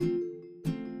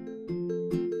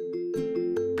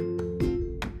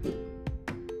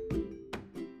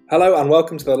Hello and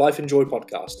welcome to the Life Enjoy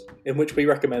podcast, in which we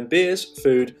recommend beers,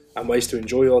 food, and ways to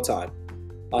enjoy your time.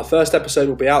 Our first episode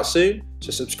will be out soon,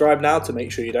 so subscribe now to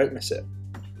make sure you don't miss it.